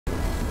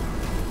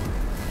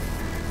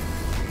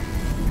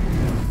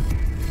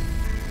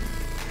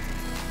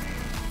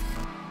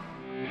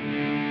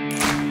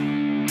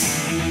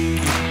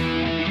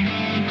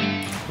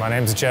My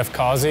name's Jeff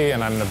Causey,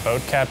 and I'm the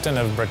boat captain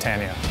of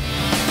Britannia.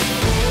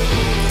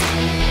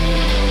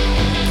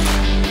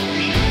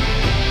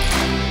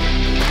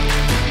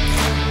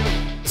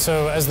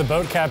 So as the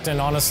boat captain,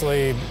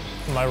 honestly,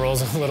 my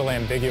role's a little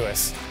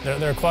ambiguous.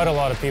 There are quite a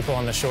lot of people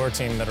on the shore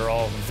team that are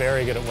all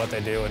very good at what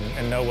they do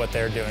and know what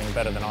they're doing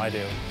better than I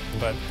do.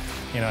 But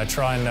I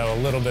try and know a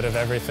little bit of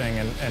everything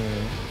and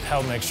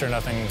help make sure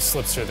nothing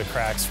slips through the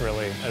cracks,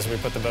 really, as we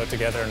put the boat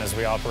together and as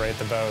we operate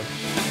the boat.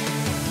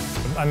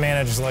 I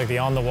manage the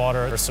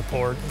on-the-water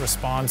support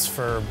response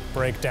for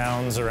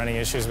breakdowns or any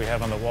issues we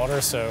have on the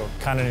water, so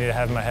kind of need to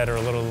have my head a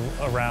little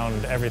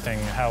around everything,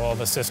 how all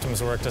the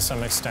systems work to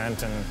some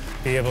extent, and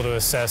be able to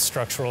assess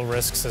structural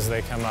risks as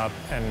they come up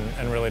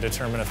and really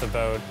determine if the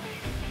boat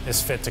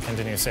is fit to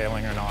continue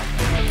sailing or not.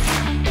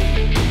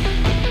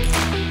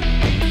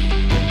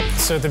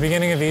 So at the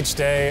beginning of each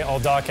day, I'll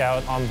dock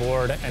out on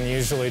board and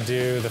usually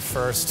do the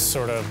first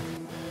sort of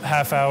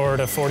half hour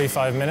to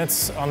 45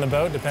 minutes on the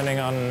boat, depending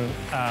on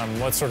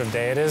what sort of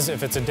day it is.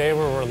 If it's a day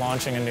where we're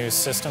launching a new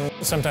system,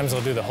 sometimes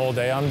I'll do the whole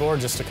day on board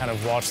just to kind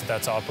of watch that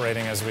that's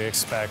operating as we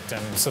expect,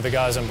 and so the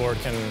guys on board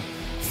can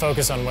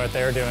focus on what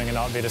they're doing and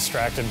not be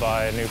distracted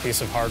by a new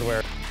piece of hardware.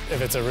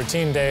 If it's a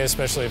routine day,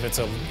 especially if it's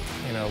a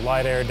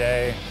light air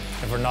day,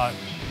 if we're not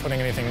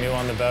putting anything new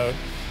on the boat,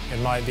 it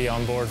might be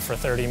on board for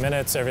 30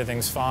 minutes,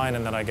 everything's fine,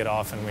 and then I get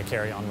off and we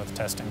carry on with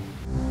testing.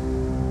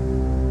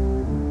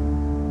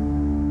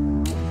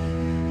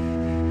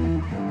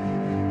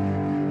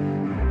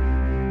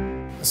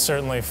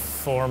 Certainly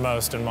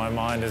foremost in my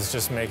mind is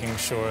just making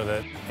sure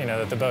that,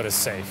 that the boat is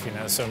safe,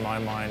 So in my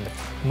mind,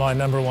 my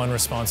number one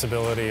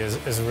responsibility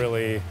is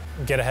really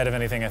get ahead of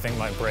anything I think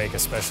might break,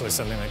 especially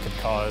something that could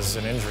cause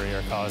an injury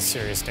or cause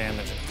serious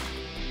damage.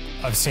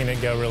 I've seen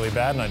it go really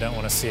bad, and I don't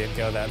want to see it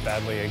go that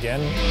badly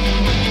again.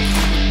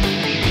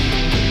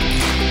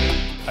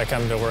 I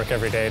come to work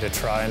every day to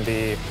try and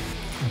be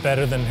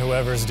better than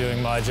whoever's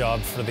doing my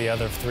job for the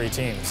other three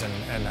teams,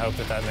 and hope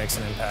that that makes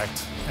an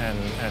impact and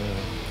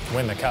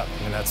win the cup.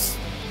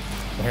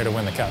 I'm here to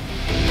win the cup.